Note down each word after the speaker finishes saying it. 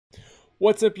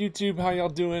What's up YouTube, how y'all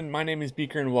doing? My name is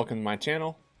Beaker and welcome to my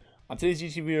channel. On today's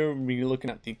YouTube video, we're going to be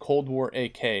looking at the Cold War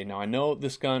AK. Now I know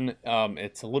this gun,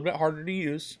 it's a little bit harder to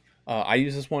use. I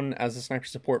use this one as a sniper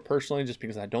support personally just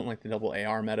because I don't like the double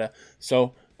AR meta.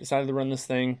 So decided to run this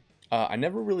thing. I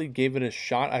never really gave it a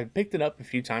shot. I picked it up a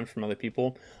few times from other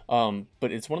people,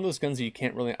 but it's one of those guns that you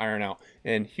can't really iron out.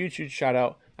 And huge shout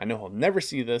out. I know he'll never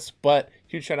see this, but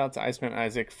huge shout out to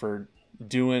IceManIsaac for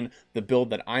doing the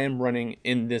build that I am running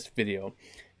in this video.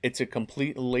 It's a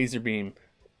complete laser beam,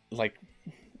 like,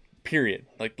 period,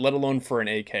 like, let alone for an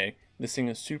AK. This thing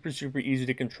is super easy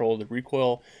to control. The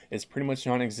recoil is pretty much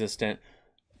non-existent.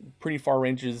 Pretty far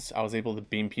ranges I was able to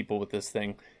beam people with this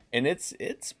thing, and it's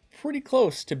pretty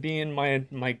close to being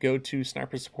my go-to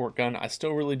sniper support gun. I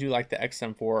still really do like the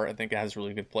XM4. I think it has a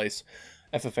really good place.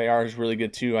 FFAR is really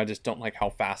good too. I just don't like how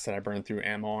fast that I burn through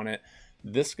ammo on it.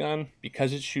 This gun,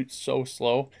 because it shoots so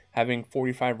slow, having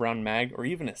 45 round mag or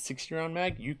even a 60 round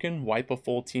mag, you can wipe a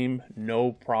full team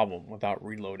no problem without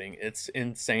reloading. It's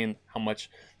insane how much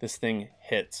this thing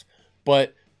hits,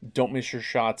 but don't miss your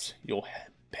shots. You'll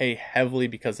pay heavily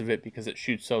because of it, because it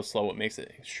shoots so slow. It makes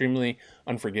it extremely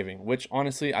unforgiving, which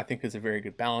honestly I think is a very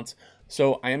good balance.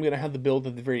 So I am going to have the build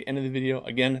at the very end of the video.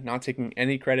 Again, not taking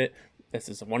any credit. This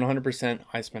is 100%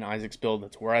 IceManIsaac's build.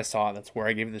 That's where I saw it. That's where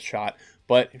I gave it a shot.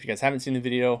 But if you guys haven't seen the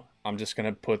video, I'm just going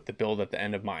to put the build at the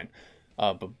end of mine.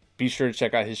 But be sure to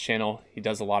check out his channel. He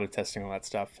does a lot of testing on that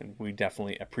stuff, and we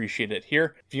definitely appreciate it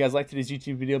here. If you guys liked today's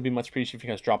YouTube video, it'd be much appreciated if you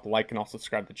guys drop a like and also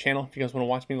subscribe to the channel. If you guys want to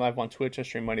watch me live on Twitch, I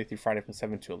stream Monday through Friday from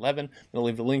 7 to 11. I'm going to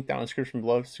leave the link down in the description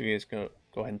below, so you guys go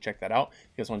ahead and check that out. If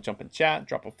you guys want to jump in chat,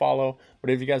 drop a follow,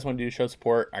 whatever you guys want to do to show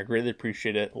support, I greatly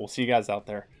appreciate it. We'll see you guys out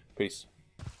there. Peace.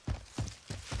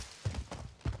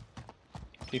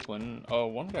 People in, oh,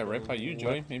 one guy right by you,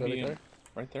 Joey. Maybe in,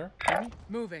 right there. Maybe?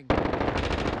 Moving.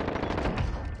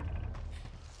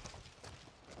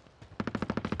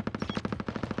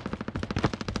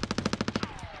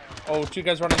 Oh, two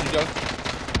guys running to Joe.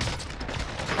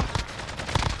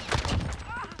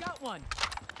 Got one.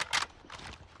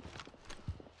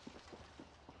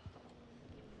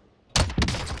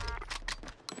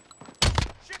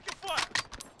 Check your fire.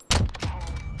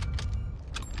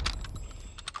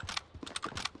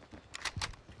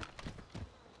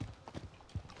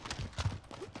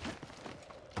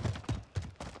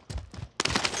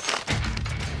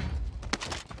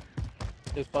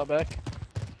 Just pop back.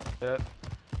 Yeah.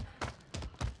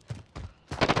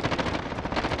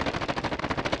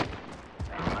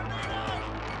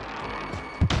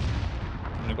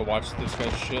 I'm gonna go watch this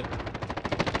guy's shit.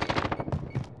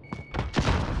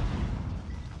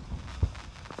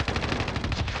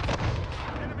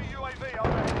 Enemy UAV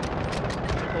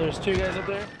overhead. There's two guys up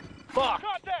there. Fuck!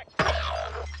 Contact!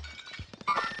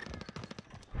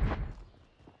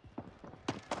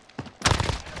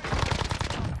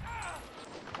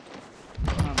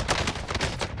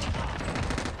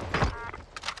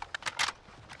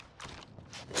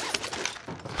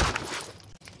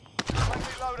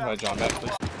 Right, John, back,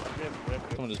 please.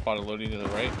 Someone just spotted loading to the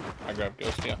right. I grabbed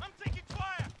Ghost, yeah. I'm taking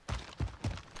fire.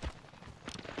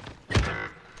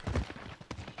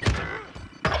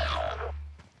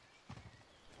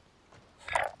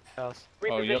 House.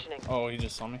 Oh, yep. Oh, he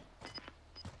just saw me.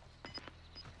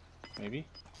 Maybe.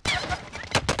 I'm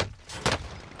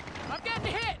getting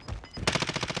hit.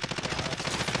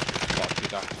 Fuck,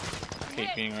 dude, I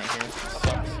hate being right here.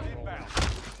 Sucks. Inbound.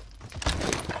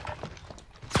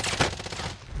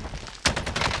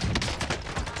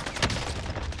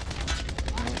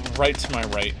 Right to my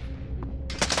right. I'm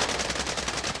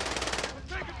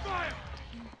taking fire.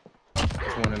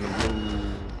 There's one in the blue.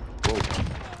 Whoa.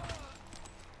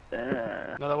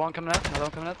 Another one coming up. Another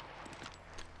one coming up.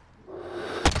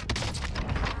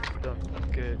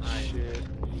 Good shit.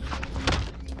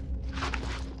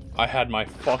 I had my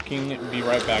fucking be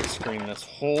right back screen this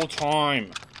whole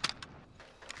time.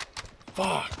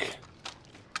 Fuck.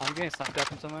 I'm getting sniped up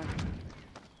from somewhere.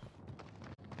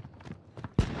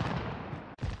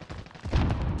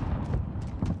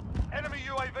 Enemy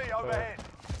UAV overhead.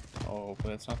 Oh,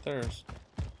 but it's not theirs.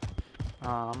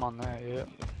 I'm on that, yeah.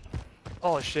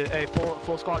 Oh shit, hey,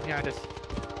 full squad behind us.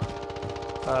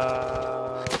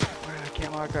 I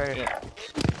can't mark right here. Yeah.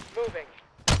 Moving.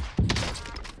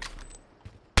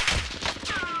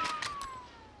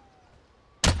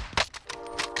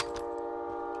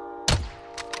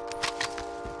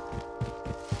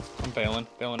 I'm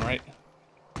bailing right.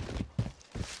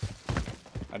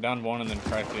 I downed one and then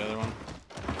cracked the other one.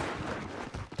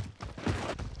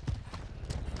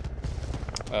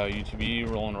 UTV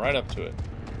rolling right up to it.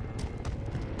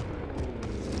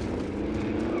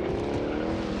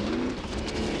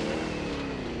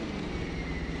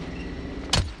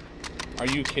 Are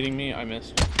you kidding me? I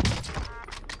missed.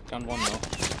 Down one though.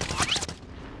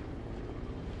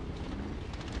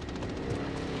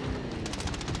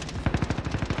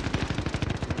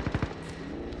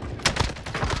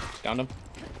 Downed him.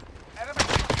 Enemy.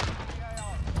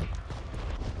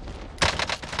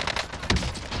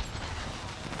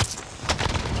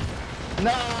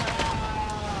 No!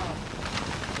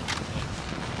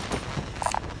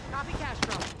 Copy cash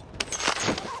drop.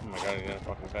 Oh my god, he got a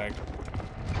fucking bag.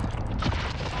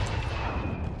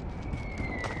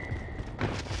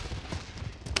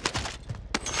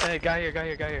 Hey, guy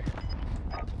here.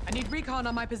 I need recon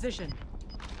on my position.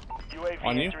 UAV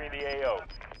On you? entering the AO.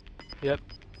 Yep.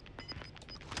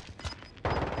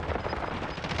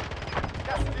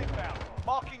 Gas is inbound.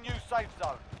 Marking new safe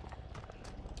zone.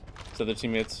 So the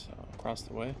teammates across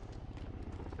the way.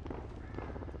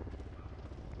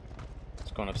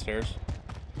 It's going upstairs.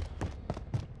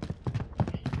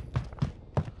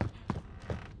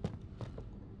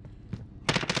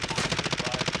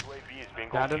 UAV is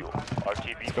bingo Got him. fuel.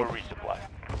 RTB for resupply.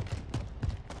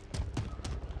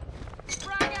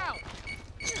 Frag out!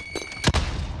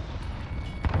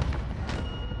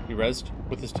 He rezzed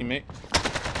with his teammate.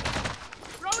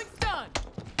 Throwing stun!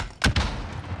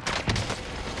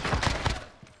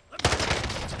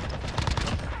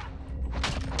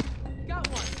 Got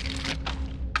one.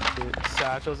 Dude,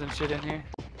 satchels and shit in here.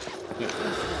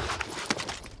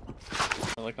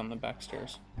 Or like on the back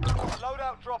stairs.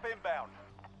 Loadout drop inbound.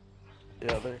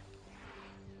 Yeah, there.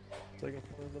 Second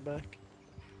floor in the back.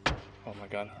 Oh my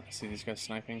god, I see these guys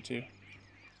sniping too.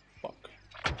 Fuck.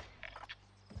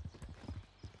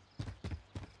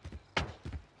 Fuck,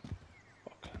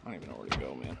 I don't even know where to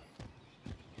go, man.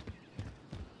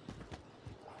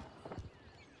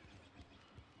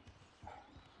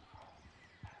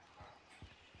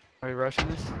 Are we rushing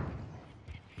this?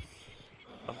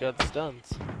 I've got the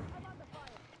stuns.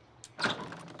 I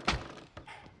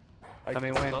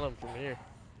mean, can when- stun them from here.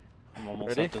 I'm almost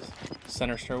Ready? at this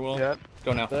center stairwell. Yep.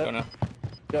 Go now, Set. go now.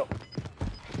 Go.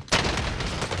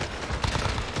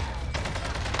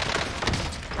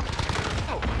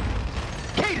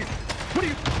 Kaden! What are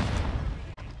you?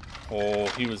 Oh,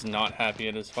 he was not happy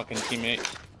at his fucking teammate.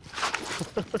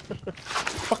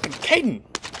 Fucking Caden!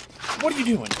 What are you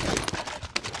doing?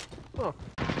 Oh.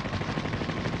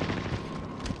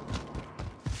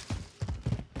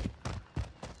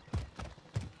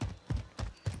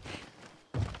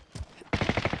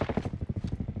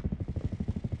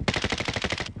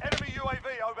 Enemy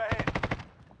UAV overhead.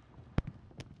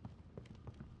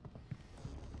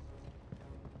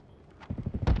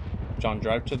 John,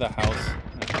 drive to the house.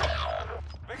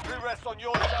 Victory rests on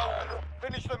your shoulders.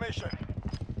 Finish the mission.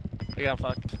 I got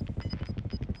fucked.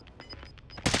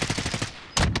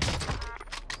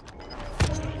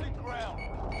 Losing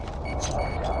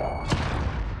ground.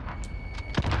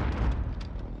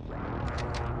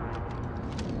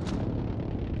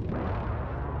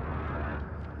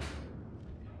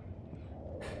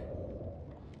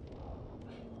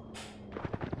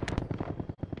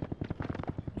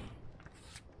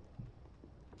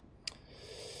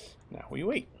 Now we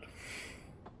wait.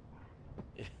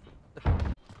 You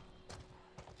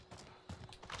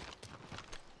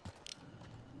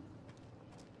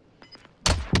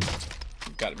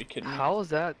gotta be kidding me. How is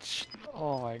that?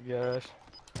 Oh my gosh.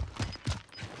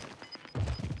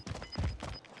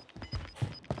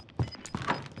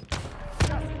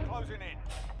 Gas is closing in.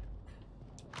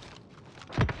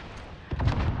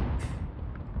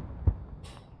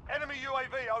 Enemy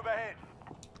UAV overhead.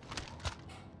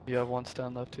 You have one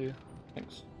stun left too.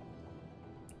 Thanks.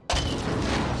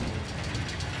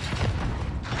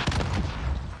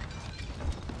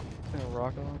 A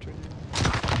rocket launcher.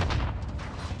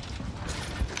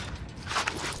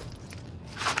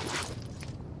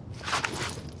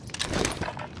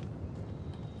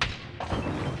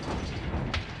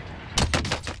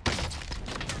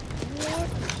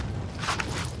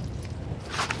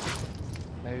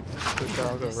 Maybe push out,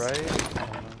 I'll go right.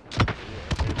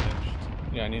 I don't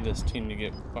know. Yeah, I need this team to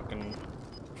get fucking.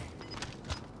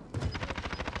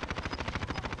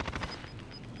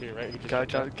 Here, right? You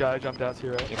just Guy jumped out to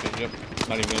your right. Yep.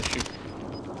 Not even gonna shoot.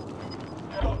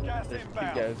 Got gas There's two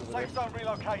inbound. guys over Safe zone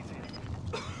relocated.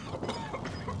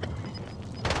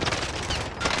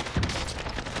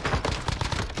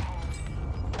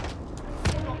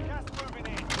 Got gas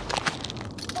moving in.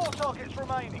 4 targets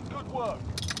remaining. Good work.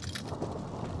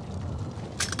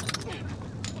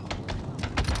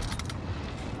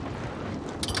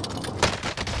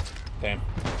 Damn.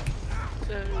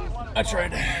 I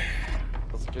tried.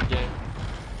 That's a good game.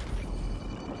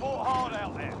 Fought hard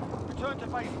out there. Return to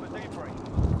base for debrief.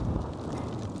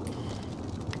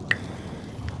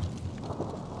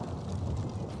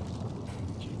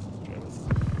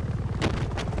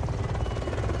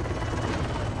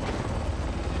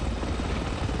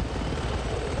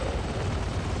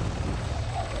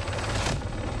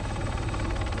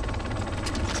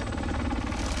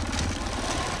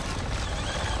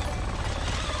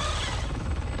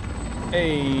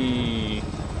 Hey,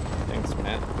 thanks,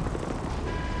 Matt.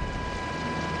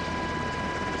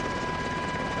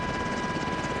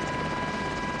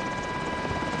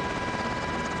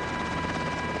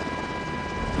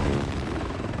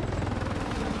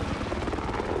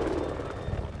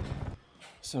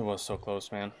 So it was so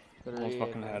close, man. Almost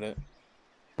fucking had it.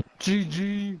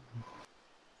 GG.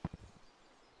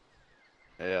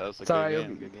 Yeah, that's a Sorry, good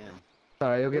game. Good game.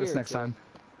 Sorry, you'll get us next time.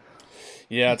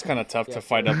 Yeah, it's kind of tough to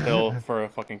fight uphill for a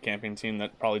fucking camping team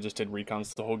that probably just did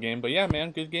recons the whole game. But yeah,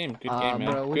 man, good game. Good game,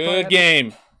 man. Bro, Good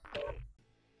game.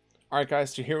 Alright,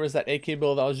 guys, so here was that AK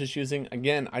build I was just using.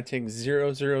 Again, I take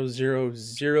 0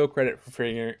 credit for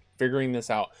figuring this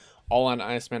out. All on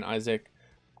IceManIsaac.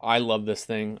 I love this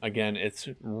thing. Again, it's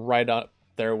right up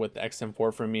there with the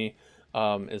XM4 for me.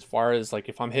 As far as like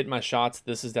if I'm hitting my shots,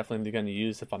 this is definitely the gun to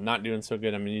use. If I'm not doing so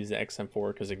good, I'm gonna use the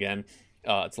XM4 because again,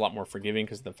 it's a lot more forgiving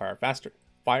because of the faster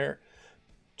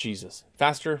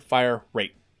fire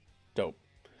rate. Dope.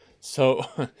 So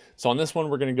on this one,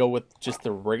 we're gonna go with just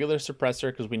the regular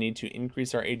suppressor because we need to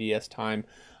increase our ADS time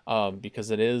because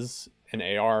it is an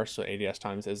AR, so ADS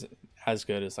times is as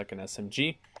good as like an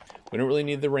SMG. We don't really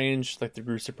need the range like the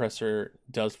Groove suppressor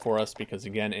does for us because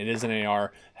again, it is an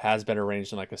AR, has better range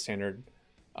than like a standard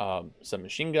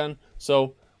submachine gun.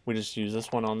 So we just use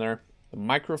this one on there. The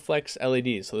Microflex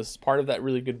LED. So this is part of that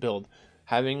really good build.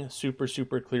 Having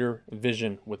super clear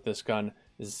vision with this gun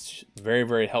is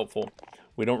very helpful.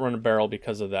 We don't run a barrel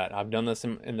because of that. I've done this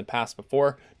in the past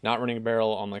before, not running a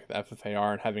barrel on like the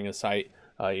FFAR and having a sight.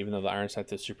 Even though the iron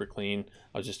sight is super clean,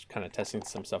 I was just kind of testing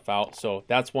some stuff out. So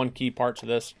that's one key part to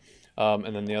this.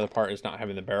 And then the other part is not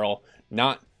having the barrel.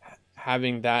 Not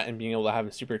having that and being able to have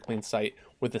a super clean sight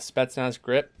with the Spetsnaz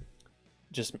grip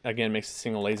just, again, makes a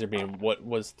single laser beam. What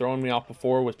was throwing me off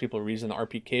before was people were using the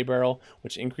RPK barrel,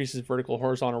 which increases vertical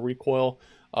horizontal recoil.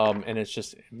 And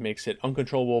it makes it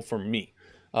uncontrollable for me.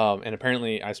 And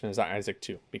apparently IceManIsaac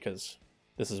too, because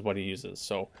this is what he uses.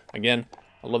 So again,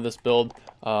 I love this build.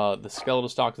 The skeletal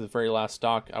stock is the very last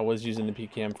stock. I was using the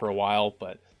PKM for a while,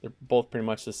 but they're both pretty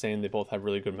much the same. They both have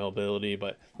really good mobility,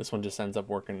 but this one just ends up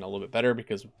working a little bit better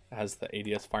because it has the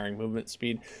ADS firing movement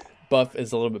speed. Buff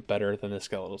is a little bit better than the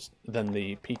skeletals, than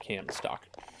the PKM stock.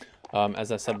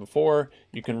 As I said before,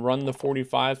 you can run the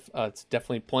 45. It's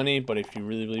definitely plenty, but if you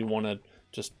really want to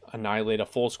just annihilate a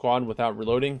full squad without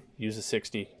reloading, use a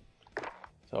 60.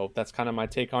 So that's kind of my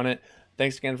take on it.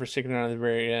 Thanks again for sticking around to the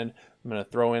very end. I'm going to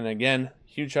throw in again,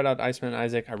 huge shout out to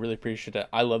IceManIsaac. I really appreciate it.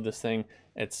 I love this thing.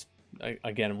 It's,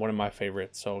 again, one of my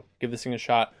favorites. So give this thing a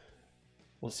shot.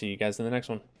 We'll see you guys in the next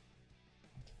one.